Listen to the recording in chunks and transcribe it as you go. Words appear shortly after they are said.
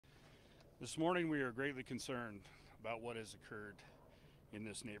This morning we are greatly concerned about what has occurred in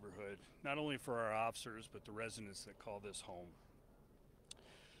this neighborhood, not only for our officers, but the residents that call this home.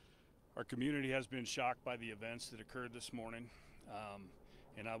 Our community has been shocked by the events that occurred this morning,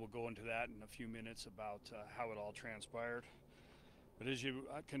 and I will go into that in a few minutes about how it all transpired. But as you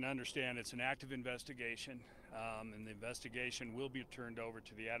can understand, it's an active investigation, and the investigation will be turned over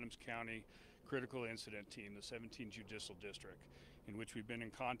to the Adams County Critical Incident Team, the 17th Judicial District, in which we've been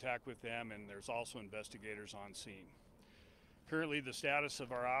in contact with them, and there's also investigators on scene. Currently, the status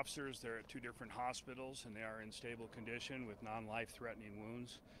of our officers, they're at two different hospitals, and they are in stable condition with non-life-threatening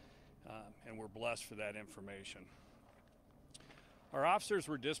wounds, and we're blessed for that information. Our officers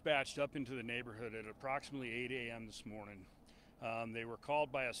were dispatched up into the neighborhood at approximately 8 a.m. this morning. They were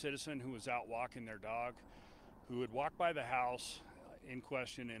called by a citizen who was out walking their dog, who had walked by the house in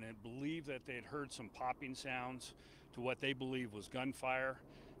question and had believed that they had heard some popping sounds to what they believe was gunfire,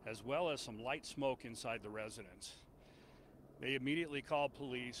 as well as some light smoke inside the residence. They immediately called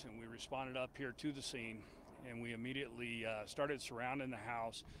police, and we responded up here to the scene, and we immediately started surrounding the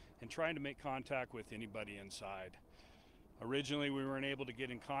house and trying to make contact with anybody inside. Originally, we weren't able to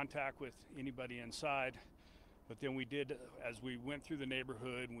get in contact with anybody inside, but then we did, as we went through the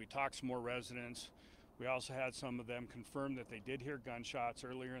neighborhood and we talked to some more residents. We also had some of them confirm that they did hear gunshots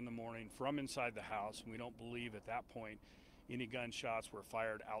earlier in the morning from inside the house, and we don't believe at that point any gunshots were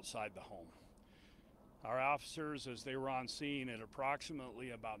fired outside the home. Our officers, as they were on scene at approximately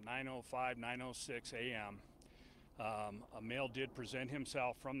about 9:05, 9:06 a.m., a male did present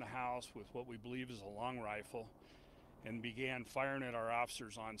himself from the house with what we believe is a long rifle and began firing at our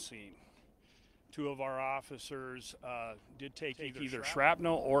officers on scene. Two of our officers did take either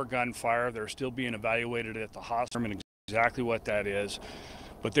shrapnel or gunfire. They're still being evaluated at the hospital, and exactly what that is.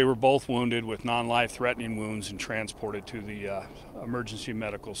 But they were both wounded with non-life-threatening wounds and transported to the emergency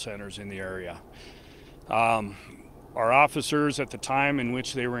medical centers in the area. Our officers, at the time in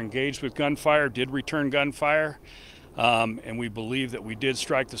which they were engaged with gunfire, did return gunfire, and we believe that we did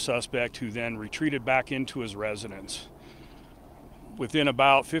strike the suspect, who then retreated back into his residence. Within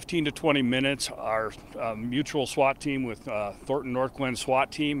about 15 to 20 minutes, our mutual SWAT team with Thornton North Glen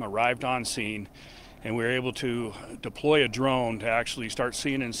SWAT team arrived on scene, and we were able to deploy a drone to actually start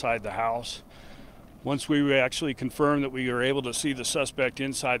seeing inside the house. Once we actually confirmed that we were able to see the suspect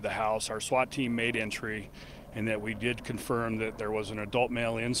inside the house, our SWAT team made entry, and that we did confirm that there was an adult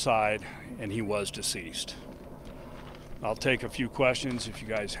male inside and he was deceased. I'll take a few questions if you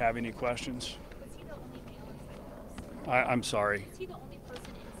guys have any questions. Was he the only male inside the house? I'm sorry. Was he the only person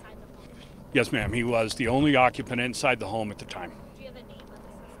inside the home? Yes, ma'am. He was the only occupant inside the home at the time. Do you have a name of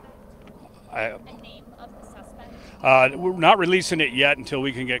the suspect? A name of the suspect? We're not releasing it yet until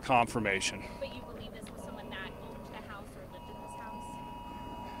we can get confirmation. But you believe this was someone that owned the house or lived in this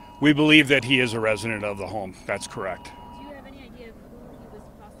house? We believe that he is a resident of the home. That's correct. Do you have any idea of who he was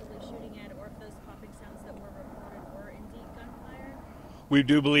possibly shooting at, or if those popping sounds that were reported were indeed gunfire? We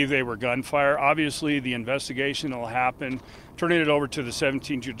do believe they were gunfire. Obviously, the investigation will happen. Turning it over to the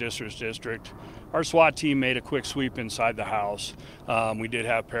 17th Judicial District, our SWAT team made a quick sweep inside the house. We did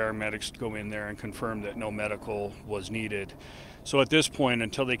have paramedics go in there and confirm that no medical was needed. So at this point,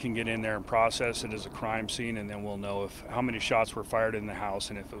 until they can get in there and process it as a crime scene, and then we'll know how many shots were fired in the house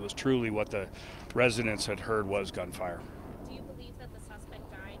and if it was truly what the residents had heard was gunfire. Do you believe that the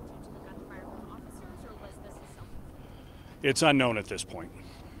suspect died due to the gunfire from officers, or was this a self-inflicted? It's unknown at this point.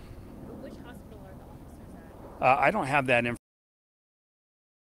 Which hospital are the officers at? I don't have that information.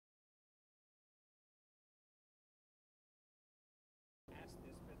 Asked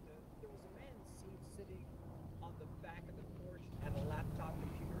this, but there was a man seen sitting on the back of the porch and a laptop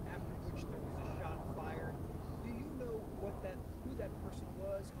computer, after which there was a shot fired. Do you know who that person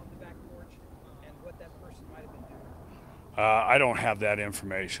was on the back porch and what that person might have been doing? I don't have that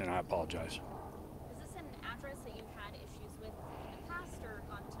information. I apologize. Is this an address that you've had issues with in the past or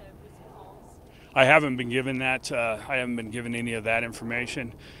gone to recent calls? I haven't been given that. I haven't been given any of that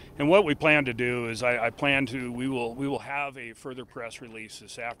information. And what we plan to do is we will have a further press release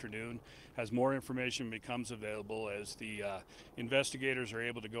this afternoon as more information becomes available, as the investigators are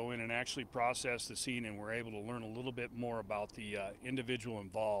able to go in and actually process the scene, and we're able to learn a little bit more about the individual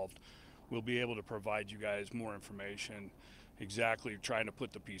involved. We'll be able to provide you guys more information, exactly trying to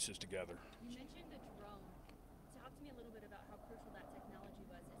put the pieces together. You mentioned a drone. Talk to me a little bit about how crucial that technology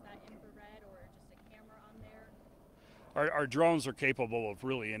was. Is that infrared or just a camera on there? Our drones are capable of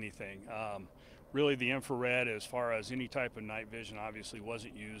really anything. Really, the infrared, as far as any type of night vision, obviously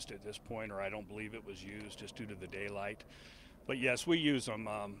wasn't used at this point, or I don't believe it was used just due to the daylight. But yes, we use them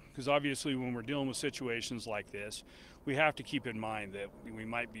because obviously when we're dealing with situations like this, we have to keep in mind that we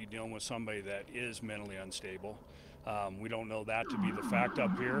might be dealing with somebody that is mentally unstable. We don't know that to be the fact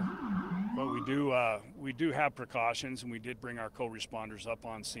up here, but we do have precautions, and we did bring our co-responders up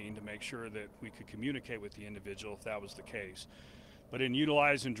on scene to make sure that we could communicate with the individual if that was the case. But in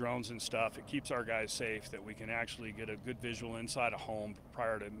utilizing drones and stuff, it keeps our guys safe, that we can actually get a good visual inside a home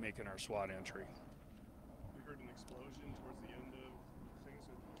prior to making our SWAT entry. We heard an explosion towards the end of things.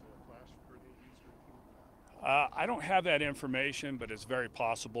 Was it a flash grenade used or anything? I don't have that information, but it's very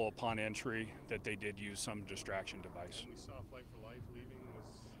possible upon entry that they did use some distraction device. We saw Flight for Life leaving.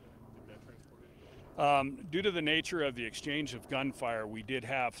 Did that transport it? Due to the nature of the exchange of gunfire, we did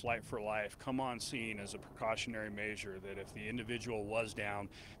have Flight for Life come on scene as a precautionary measure, that if the individual was down,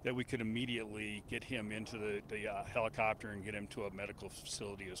 that we could immediately get him into the helicopter and get him to a medical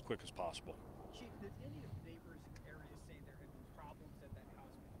facility as quick as possible. Chief, did any of the neighbors in the area say there had been problems at that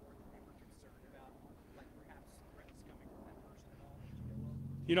house before that they were concerned about, like perhaps threats coming from that person at all that you know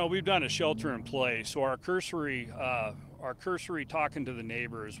of? You know, we've done a shelter in place, so our cursory talking to the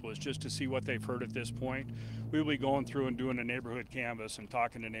neighbors was just to see what they've heard at this point. We'll be going through and doing a neighborhood canvass and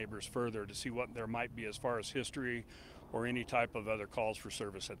talking to neighbors further to see what there might be as far as history or any type of other calls for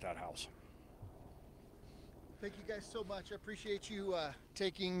service at that house. Thank you guys so much. I appreciate you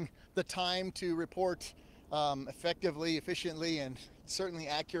taking the time to report effectively, efficiently, and certainly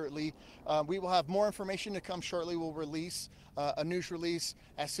accurately. We will have more information to come shortly. We'll release a news release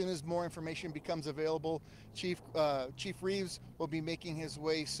as soon as more information becomes available. Chief Reeves will be making his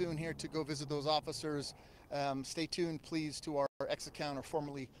way soon here to go visit those officers. Stay tuned, please, to our X account, or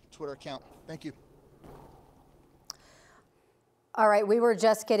formerly Twitter account. Thank you. All right, we were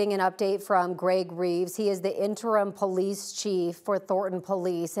just getting an update from Greg Reeves. He is the interim police chief for Thornton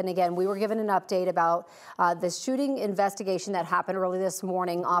Police. And again, we were given an update about the shooting investigation that happened early this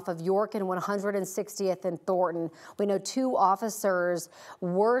morning off of York and 160th and Thornton. We know 2 officers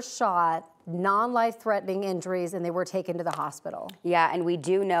were shot, non-life-threatening injuries, and they were taken to the hospital. Yeah, and we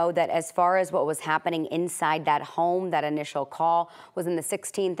do know that as far as what was happening inside that home, that initial call was in the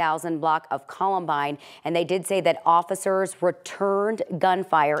 16,000 block of Columbine, and they did say that officers returned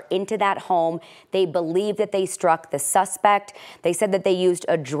gunfire into that home. They believe that they struck the suspect. They said that they used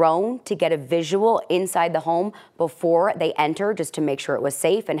a drone to get a visual inside the home before they entered, just to make sure it was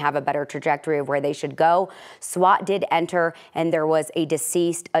safe and have a better trajectory of where they should go. SWAT did enter, and there was a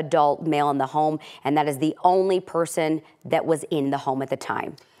deceased adult male in the home, and that is the only person that was in the home at the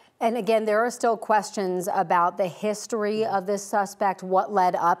time. And again, there are still questions about the history of this suspect, what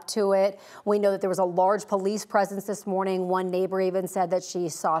led up to it. We know that there was a large police presence this morning. One neighbor even said that she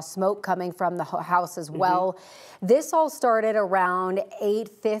saw smoke coming from the house as well. This all started around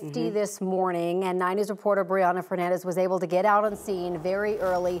 8:50 this morning, and 9 News reporter Brianna Fernandez was able to get out on scene very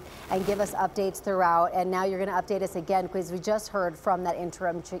early and give us updates throughout. And now you're going to update us again, because we just heard from that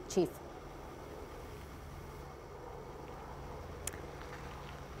interim chief.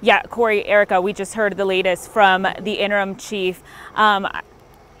 Yeah, Corey, Erica, we just heard the latest from the interim chief.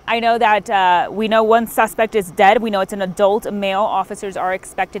 I know that we know one suspect is dead. We know it's an adult male. Officers are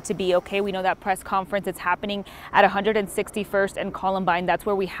expected to be okay. We know that press conference is happening at 161st and Columbine. That's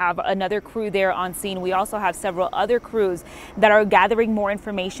where we have another crew there on scene. We also have several other crews that are gathering more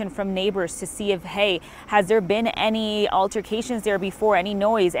information from neighbors to see if, hey, has there been any altercations there before, any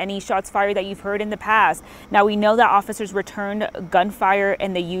noise, any shots fired that you've heard in the past? Now, we know that officers returned gunfire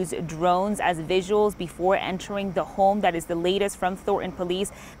and they used drones as visuals before entering the home. That is the latest from Thornton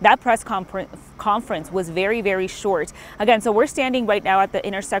Police. That press conference was very, very short. Again, so we're standing right now at the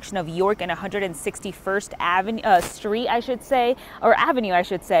intersection of York and 161st Avenue, Street, I should say, or Avenue, I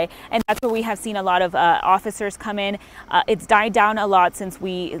should say. And that's where we have seen a lot of officers come in. It's died down a lot since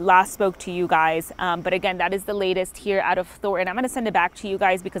we last spoke to you guys. But again, that is the latest here out of Thornton. I'm going to send it back to you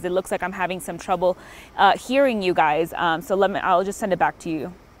guys because it looks like I'm having some trouble hearing you guys. So I'll just send it back to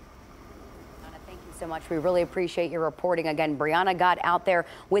you. So much. We really appreciate your reporting. Again, Brianna got out there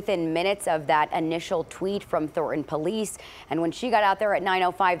within minutes of that initial tweet from Thornton Police. And when she got out there at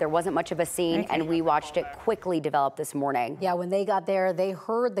 9:05, there wasn't much of a scene, and we watched it quickly develop this morning. Yeah, when they got there, they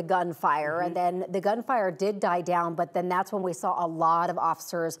heard the gunfire, and then the gunfire did die down, but then that's when we saw a lot of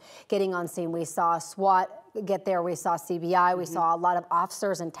officers getting on scene. We saw SWAT get there, we saw CBI, we saw a lot of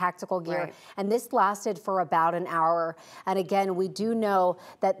officers in tactical gear, and this lasted for about an hour. And again, we do know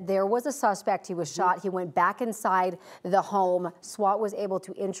that there was a suspect. He was shot. He went back inside the home. SWAT was able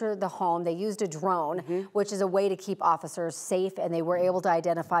to enter the home. They used a drone, which is a way to keep officers safe, and they were able to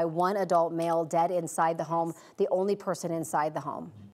identify one adult male dead inside the home, the only person inside the home.